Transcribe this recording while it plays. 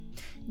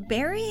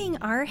Burying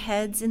our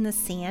heads in the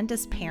sand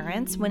as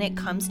parents when it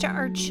comes to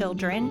our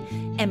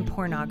children and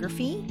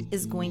pornography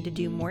is going to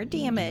do more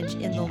damage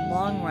in the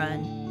long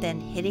run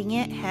than hitting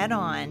it head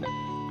on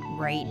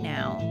right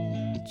now.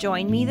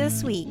 Join me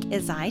this week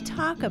as I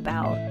talk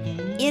about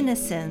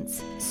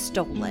innocence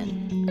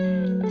stolen.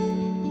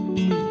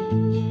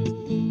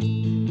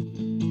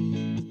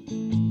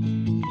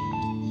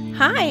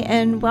 Hi,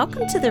 and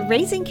welcome to the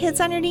Raising Kids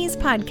on Your Knees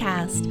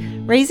podcast.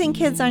 Raising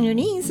Kids on Your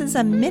Knees is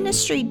a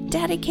ministry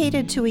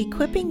dedicated to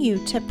equipping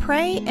you to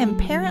pray and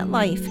parent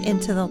life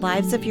into the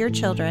lives of your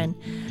children.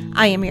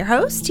 I am your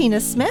host, Tina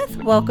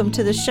Smith. Welcome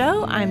to the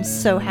show. I'm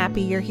so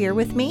happy you're here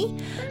with me.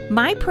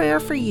 My prayer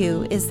for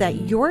you is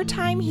that your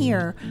time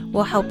here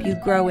will help you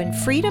grow in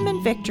freedom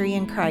and victory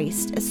in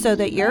Christ so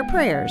that your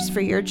prayers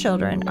for your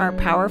children are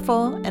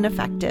powerful and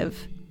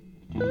effective.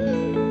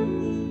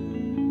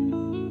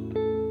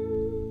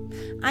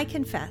 I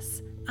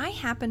confess, I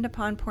happened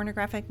upon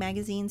pornographic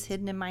magazines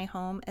hidden in my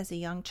home as a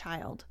young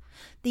child.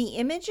 The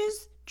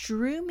images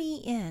drew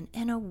me in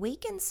and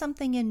awakened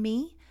something in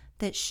me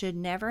that should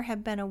never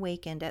have been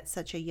awakened at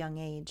such a young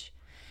age.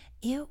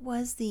 It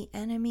was the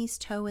enemy's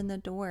toe in the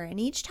door, and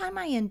each time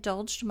I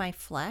indulged my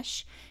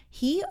flesh,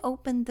 he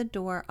opened the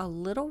door a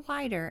little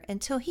wider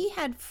until he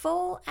had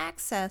full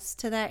access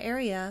to that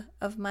area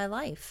of my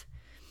life.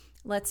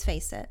 Let's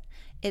face it,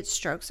 it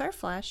strokes our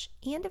flesh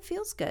and it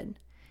feels good.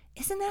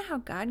 Isn't that how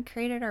God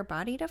created our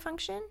body to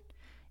function?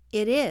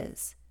 It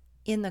is,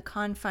 in the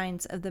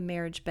confines of the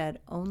marriage bed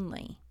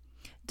only.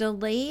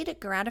 Delayed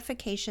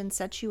gratification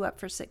sets you up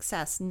for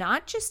success,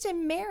 not just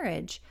in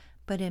marriage,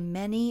 but in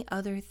many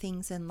other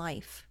things in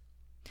life.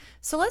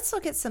 So let's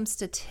look at some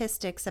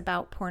statistics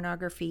about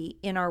pornography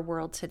in our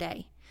world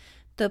today.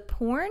 The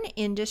porn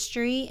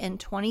industry in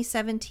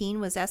 2017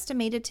 was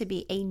estimated to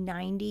be a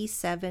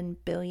 $97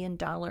 billion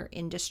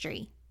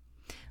industry.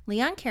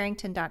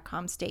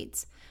 LeonCarrington.com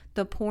states,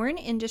 the porn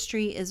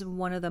industry is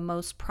one of the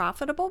most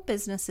profitable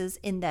businesses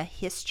in the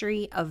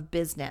history of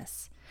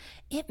business.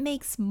 It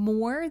makes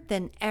more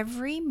than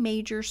every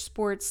major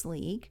sports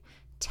league,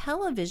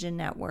 television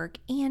network,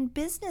 and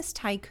business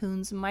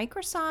tycoons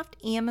Microsoft,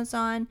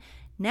 Amazon,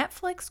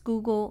 Netflix,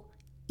 Google,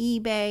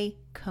 eBay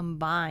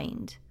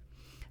combined.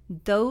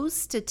 Those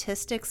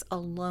statistics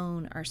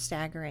alone are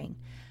staggering,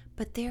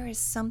 but there is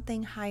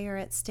something higher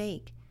at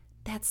stake.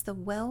 That's the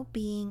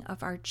well-being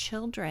of our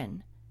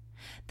children.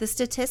 The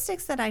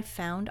statistics that I've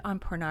found on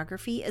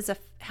pornography is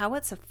how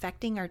it's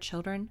affecting our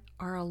children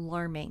are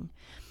alarming.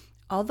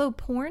 Although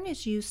porn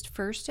is used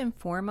first and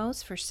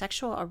foremost for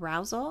sexual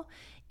arousal,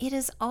 it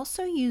is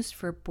also used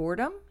for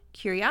boredom,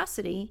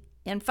 curiosity,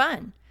 and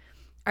fun.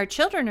 Our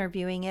children are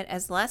viewing it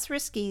as less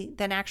risky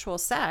than actual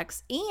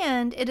sex,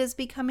 and it is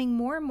becoming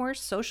more and more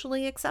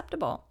socially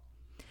acceptable.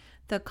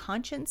 The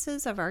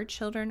consciences of our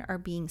children are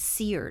being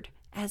seared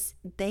as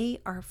they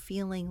are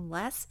feeling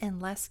less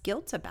and less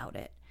guilt about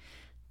it.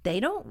 They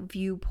don't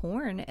view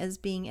porn as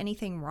being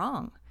anything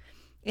wrong.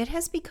 It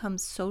has become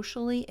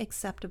socially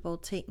acceptable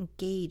to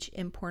engage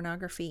in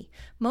pornography.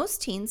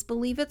 Most teens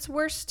believe it's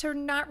worse to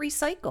not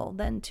recycle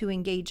than to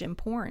engage in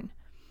porn.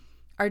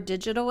 Our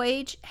digital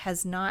age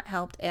has not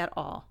helped at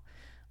all.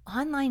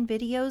 Online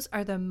videos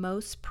are the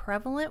most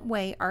prevalent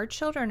way our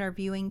children are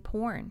viewing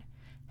porn.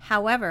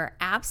 However,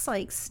 apps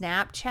like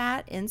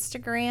Snapchat,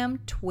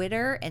 Instagram,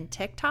 Twitter, and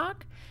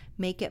TikTok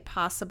make it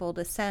possible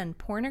to send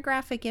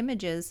pornographic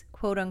images,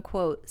 quote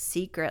unquote,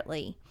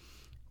 secretly.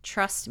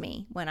 Trust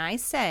me when I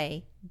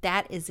say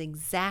that is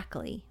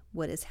exactly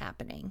what is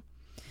happening.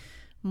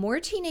 More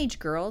teenage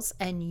girls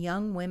and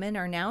young women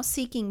are now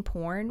seeking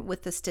porn,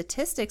 with the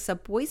statistics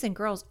of boys and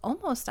girls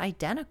almost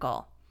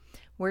identical.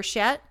 Worse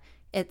yet,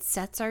 it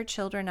sets our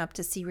children up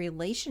to see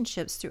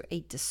relationships through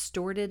a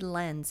distorted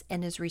lens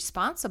and is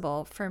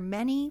responsible for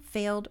many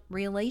failed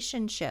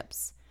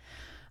relationships.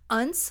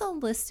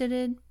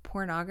 Unsolicited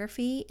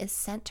pornography is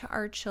sent to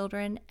our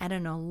children at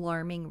an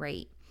alarming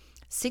rate.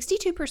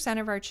 62%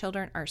 of our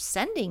children are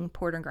sending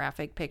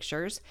pornographic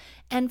pictures,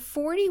 and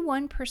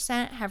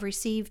 41% have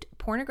received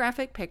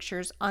pornographic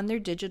pictures on their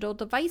digital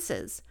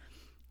devices.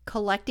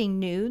 Collecting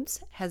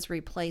nudes has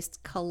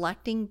replaced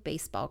collecting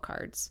baseball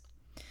cards.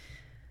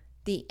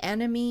 The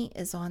enemy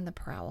is on the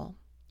prowl.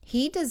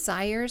 He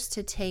desires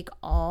to take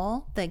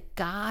all that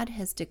God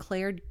has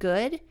declared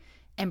good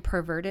and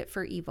pervert it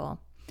for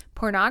evil.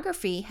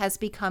 Pornography has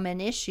become an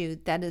issue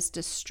that is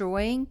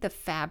destroying the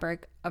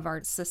fabric of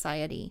our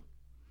society.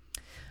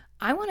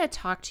 I want to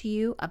talk to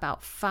you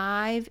about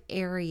 5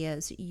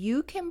 areas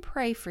you can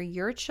pray for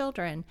your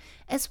children,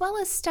 as well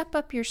as step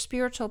up your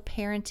spiritual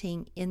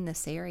parenting in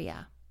this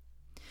area.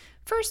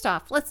 First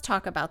off, let's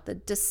talk about the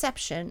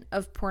deception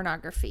of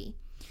pornography.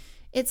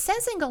 It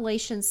says in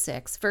Galatians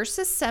 6,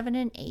 verses 7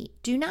 and 8,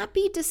 do not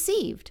be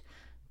deceived.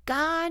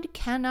 God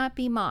cannot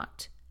be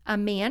mocked. A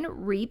man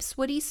reaps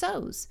what he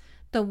sows.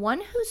 The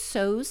one who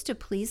sows to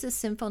please a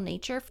sinful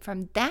nature,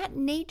 from that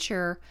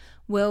nature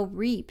will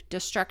reap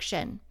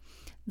destruction.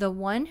 The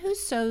one who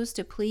sows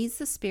to please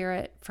the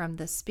Spirit, from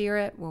the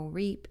Spirit will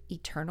reap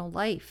eternal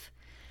life.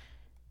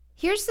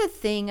 Here's the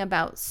thing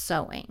about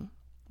sowing.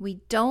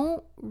 We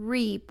don't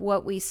reap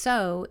what we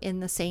sow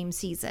in the same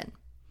season.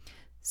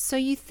 So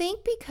you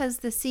think because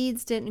the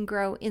seeds didn't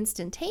grow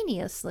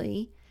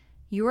instantaneously,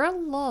 you are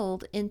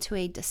lulled into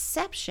a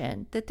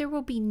deception that there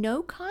will be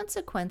no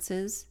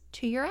consequences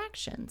to your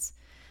actions.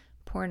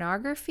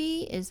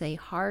 Pornography is a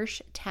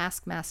harsh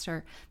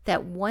taskmaster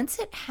that once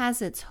it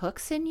has its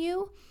hooks in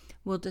you,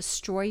 will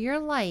destroy your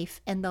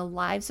life and the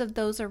lives of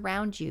those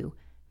around you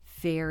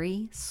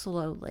very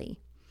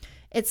slowly.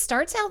 It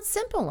starts out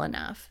simple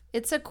enough.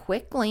 It's a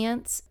quick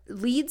glance,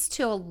 leads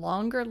to a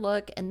longer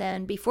look, and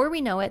then before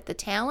we know it, the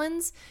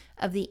talons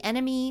of the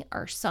enemy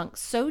are sunk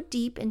so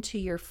deep into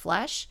your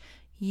flesh,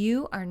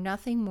 you are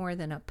nothing more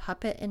than a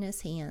puppet in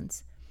his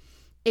hands.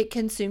 It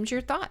consumes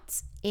your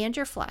thoughts and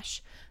your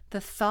flesh.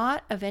 The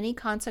thought of any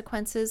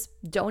consequences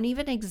don't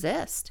even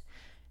exist.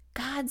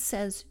 God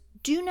says,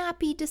 do not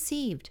be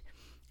deceived.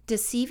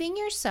 Deceiving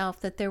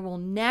yourself that there will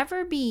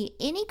never be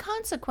any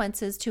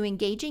consequences to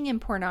engaging in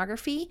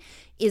pornography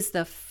is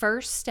the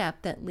first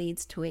step that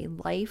leads to a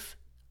life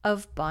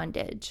of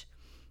bondage.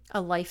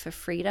 A life of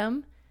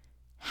freedom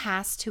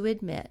has to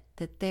admit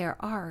that there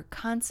are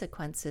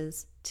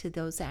consequences to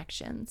those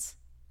actions.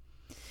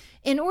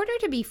 In order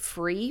to be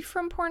free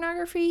from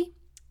pornography,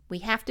 we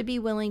have to be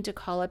willing to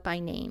call it by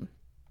name.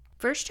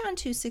 1 John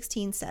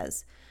 2:16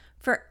 says,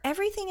 "For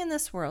everything in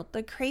this world,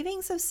 the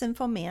cravings of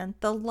sinful man,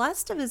 the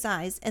lust of his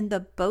eyes, and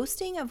the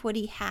boasting of what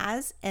he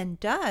has and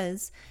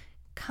does,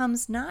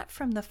 comes not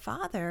from the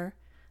Father,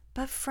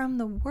 but from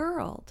the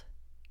world."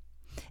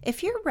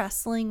 If you're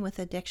wrestling with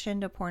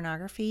addiction to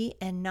pornography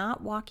and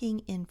not walking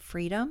in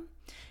freedom,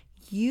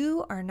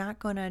 you are not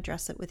going to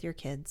address it with your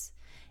kids.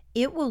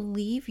 It will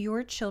leave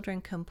your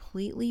children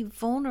completely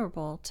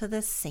vulnerable to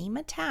the same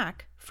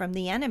attack from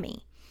the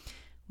enemy.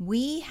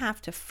 We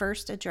have to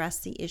first address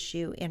the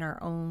issue in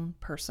our own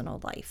personal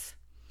life.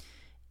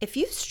 If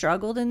you've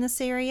struggled in this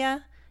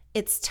area,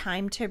 it's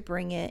time to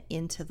bring it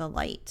into the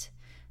light.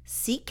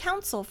 Seek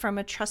counsel from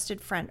a trusted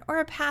friend or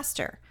a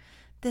pastor.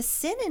 The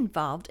sin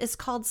involved is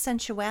called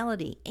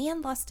sensuality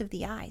and lust of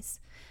the eyes.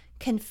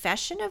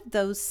 Confession of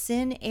those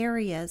sin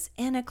areas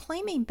and a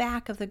claiming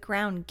back of the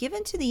ground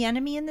given to the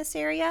enemy in this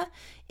area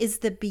is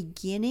the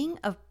beginning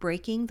of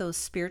breaking those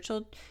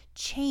spiritual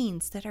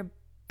chains that are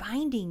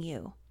binding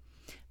you.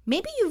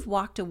 Maybe you've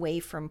walked away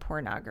from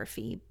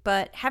pornography,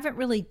 but haven't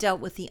really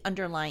dealt with the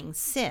underlying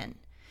sin.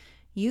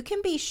 You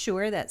can be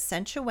sure that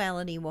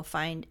sensuality will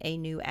find a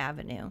new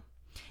avenue.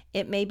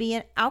 It may be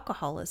an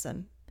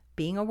alcoholism,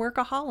 being a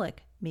workaholic.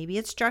 Maybe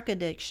it's drug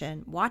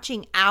addiction,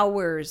 watching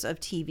hours of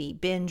TV,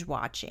 binge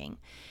watching,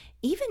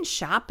 even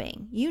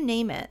shopping, you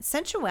name it.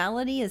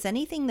 Sensuality is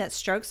anything that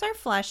strokes our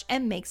flesh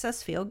and makes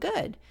us feel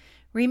good.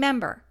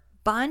 Remember,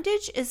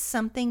 bondage is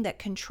something that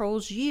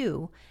controls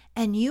you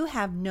and you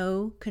have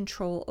no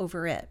control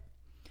over it.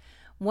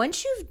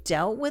 Once you've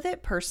dealt with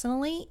it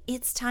personally,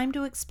 it's time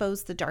to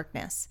expose the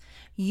darkness.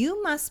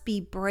 You must be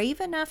brave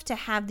enough to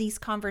have these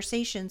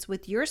conversations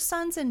with your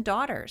sons and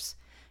daughters.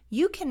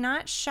 You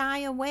cannot shy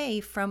away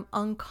from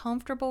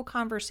uncomfortable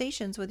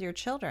conversations with your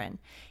children,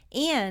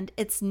 and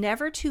it's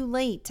never too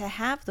late to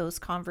have those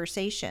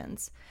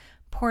conversations.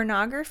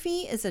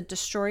 Pornography is a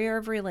destroyer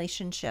of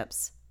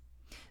relationships.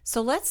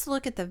 So let's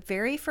look at the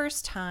very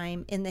first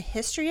time in the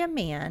history of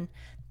man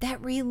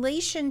that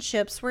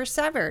relationships were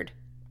severed.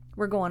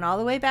 We're going all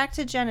the way back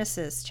to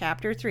Genesis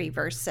chapter 3,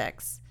 verse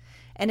 6.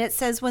 And it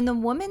says, "When the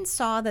woman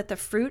saw that the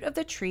fruit of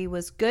the tree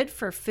was good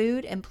for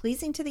food and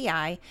pleasing to the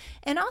eye,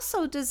 and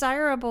also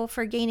desirable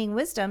for gaining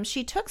wisdom,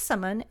 she took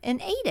some and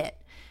ate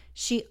it.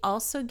 She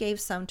also gave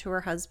some to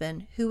her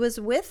husband, who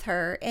was with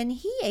her, and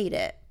he ate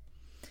it."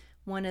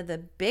 One of the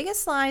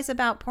biggest lies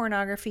about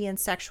pornography and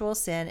sexual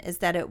sin is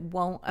that it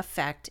won't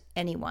affect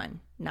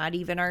anyone, not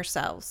even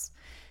ourselves.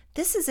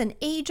 This is an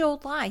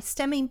age-old lie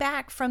stemming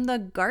back from the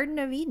Garden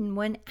of Eden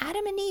when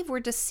Adam and Eve were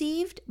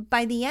deceived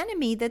by the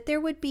enemy that there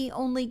would be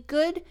only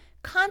good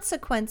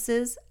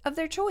consequences of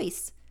their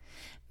choice.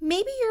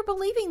 Maybe you're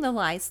believing the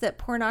lies that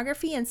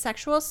pornography and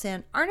sexual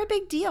sin aren't a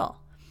big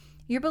deal.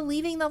 You're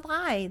believing the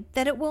lie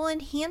that it will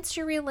enhance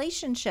your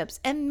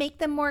relationships and make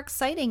them more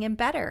exciting and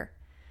better.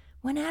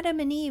 When Adam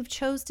and Eve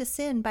chose to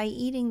sin by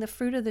eating the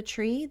fruit of the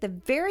tree, the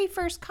very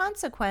first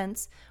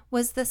consequence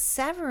was the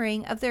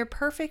severing of their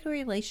perfect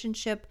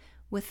relationship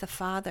with the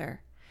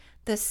Father.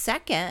 The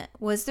second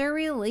was their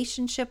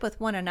relationship with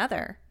one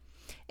another.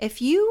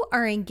 If you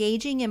are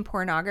engaging in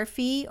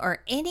pornography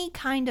or any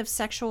kind of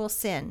sexual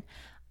sin,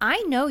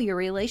 I know your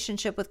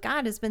relationship with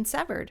God has been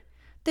severed.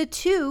 The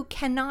two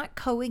cannot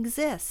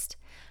coexist.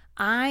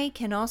 I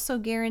can also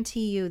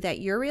guarantee you that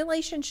your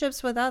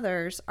relationships with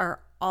others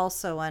are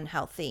also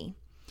unhealthy.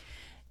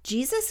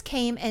 Jesus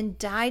came and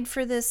died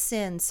for this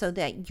sin so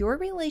that your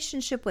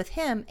relationship with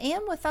him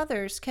and with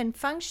others can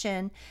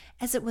function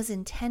as it was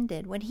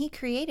intended when he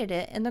created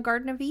it in the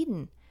Garden of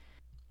Eden.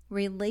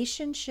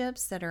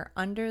 Relationships that are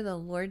under the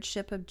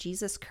lordship of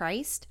Jesus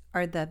Christ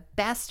are the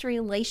best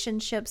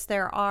relationships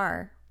there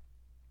are.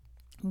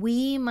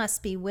 We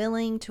must be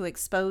willing to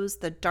expose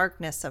the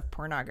darkness of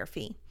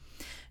pornography.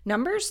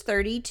 Numbers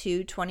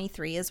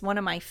 32:23 is one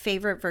of my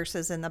favorite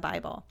verses in the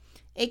Bible.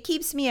 It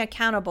keeps me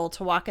accountable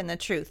to walk in the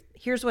truth.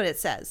 Here's what it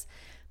says.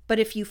 But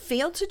if you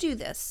fail to do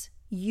this,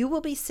 you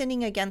will be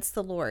sinning against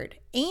the Lord,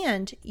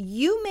 and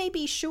you may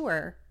be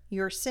sure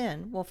your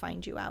sin will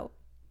find you out.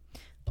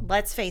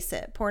 Let's face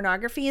it,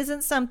 pornography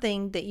isn't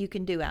something that you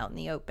can do out in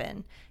the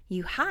open.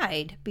 You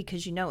hide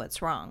because you know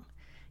it's wrong.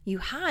 You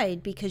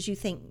hide because you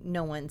think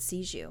no one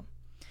sees you.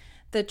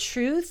 The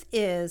truth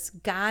is,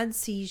 God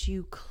sees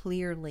you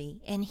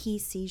clearly, and He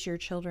sees your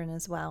children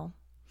as well.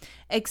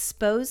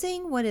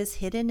 Exposing what is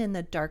hidden in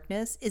the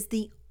darkness is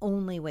the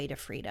only way to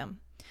freedom.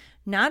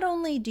 Not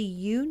only do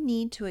you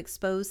need to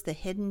expose the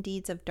hidden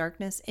deeds of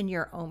darkness in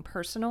your own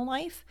personal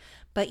life,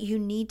 but you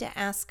need to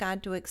ask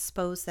God to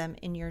expose them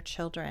in your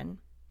children.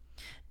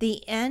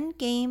 The end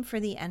game for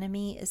the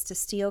enemy is to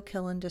steal,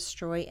 kill, and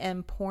destroy,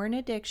 and porn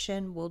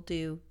addiction will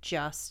do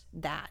just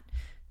that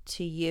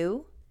to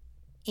you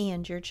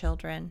and your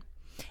children.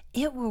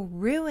 It will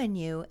ruin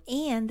you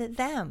and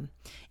them.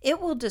 It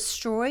will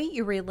destroy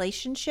your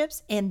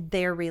relationships and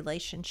their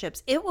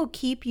relationships. It will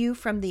keep you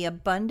from the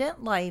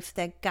abundant life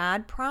that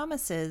God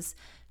promises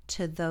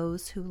to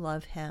those who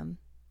love Him.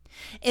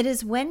 It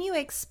is when you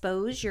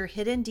expose your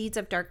hidden deeds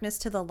of darkness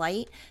to the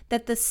light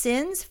that the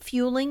sins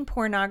fueling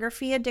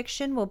pornography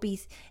addiction will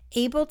be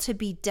able to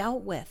be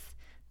dealt with.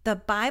 The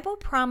Bible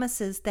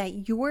promises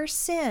that your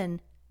sin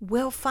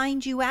will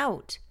find you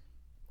out.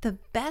 The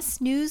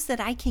best news that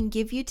I can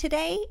give you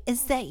today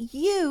is that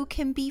you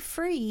can be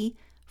free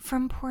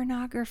from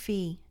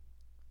pornography.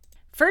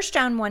 1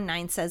 John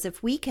 1:9 says,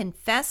 if we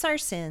confess our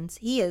sins,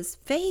 He is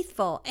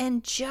faithful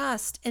and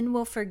just and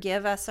will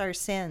forgive us our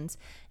sins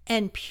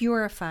and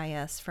purify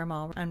us from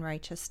all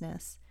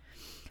unrighteousness.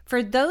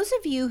 For those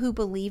of you who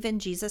believe in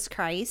Jesus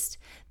Christ,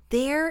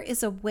 there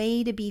is a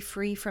way to be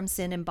free from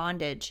sin and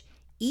bondage,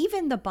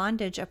 even the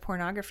bondage of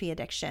pornography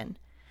addiction.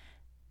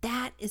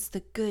 That is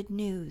the good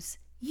news.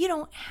 You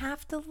don't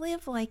have to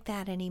live like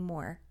that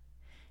anymore.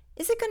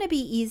 Is it going to be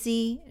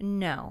easy?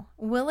 No.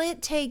 Will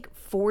it take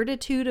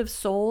fortitude of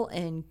soul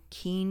and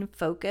keen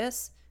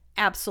focus?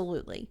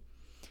 Absolutely.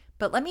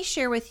 But let me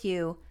share with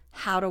you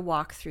how to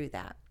walk through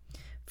that.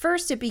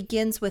 First, it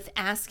begins with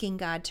asking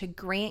God to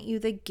grant you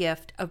the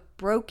gift of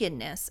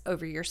brokenness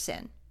over your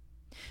sin.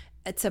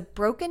 It's a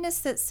brokenness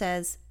that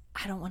says,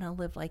 I don't want to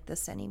live like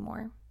this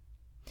anymore.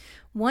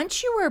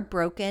 Once you are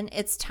broken,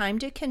 it's time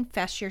to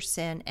confess your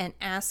sin and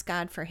ask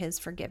God for His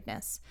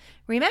forgiveness.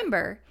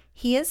 Remember,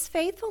 He is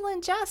faithful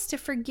and just to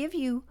forgive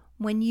you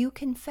when you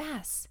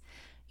confess.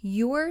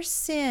 Your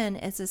sin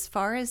is as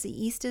far as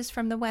the east is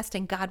from the west,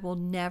 and God will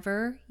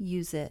never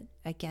use it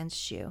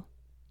against you.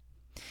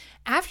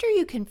 After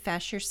you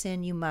confess your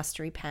sin, you must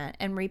repent,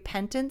 and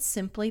repentance,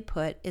 simply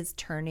put, is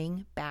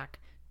turning back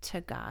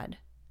to God.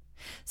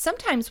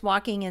 Sometimes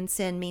walking in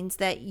sin means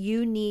that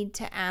you need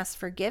to ask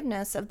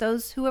forgiveness of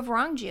those who have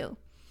wronged you.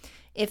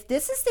 If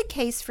this is the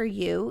case for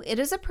you, it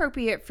is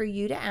appropriate for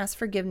you to ask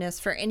forgiveness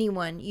for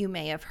anyone you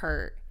may have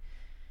hurt.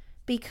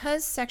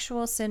 Because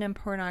sexual sin and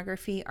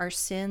pornography are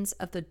sins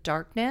of the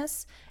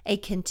darkness, a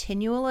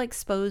continual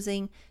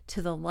exposing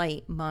to the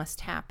light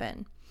must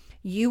happen.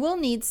 You will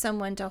need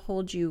someone to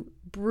hold you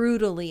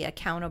brutally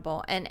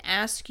accountable and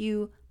ask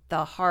you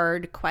the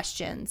hard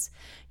questions.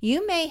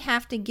 You may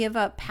have to give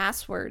up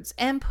passwords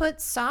and put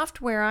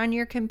software on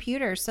your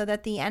computer so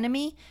that the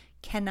enemy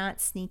cannot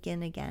sneak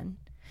in again.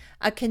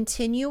 A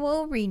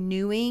continual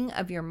renewing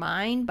of your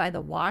mind by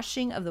the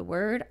washing of the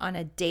Word on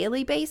a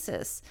daily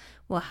basis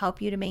will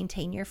help you to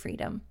maintain your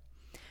freedom.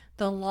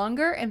 The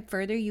longer and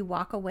further you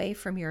walk away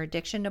from your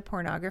addiction to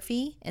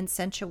pornography and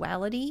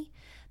sensuality,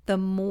 the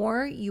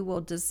more you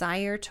will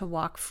desire to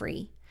walk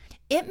free.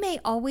 It may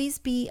always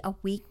be a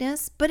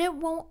weakness, but it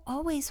won't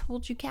always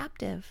hold you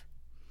captive.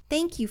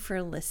 Thank you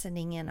for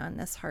listening in on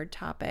this hard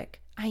topic.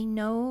 I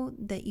know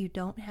that you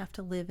don't have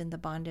to live in the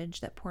bondage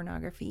that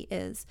pornography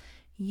is.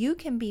 You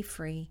can be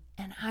free,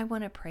 and I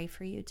want to pray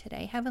for you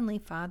today. Heavenly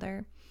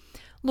Father,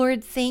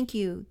 Lord, thank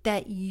you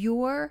that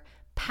your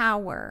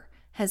power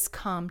has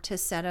come to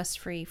set us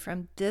free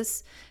from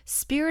this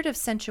spirit of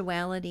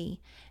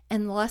sensuality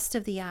and lust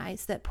of the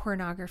eyes that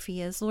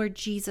pornography is. Lord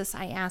Jesus,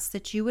 I ask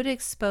that you would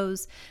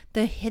expose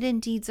the hidden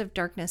deeds of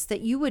darkness,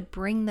 that you would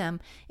bring them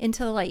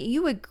into the light.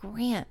 You would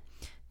grant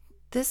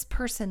this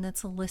person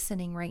that's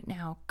listening right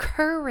now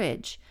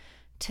courage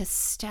to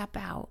step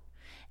out,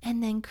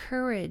 and then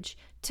courage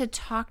to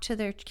talk to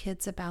their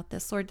kids about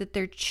this, Lord, that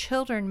their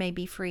children may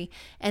be free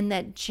and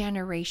that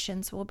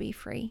generations will be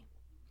free.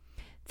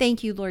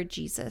 Thank you, Lord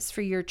Jesus,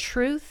 for your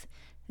truth,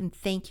 and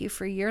thank you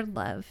for your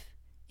love.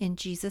 In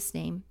Jesus'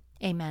 name,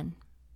 amen.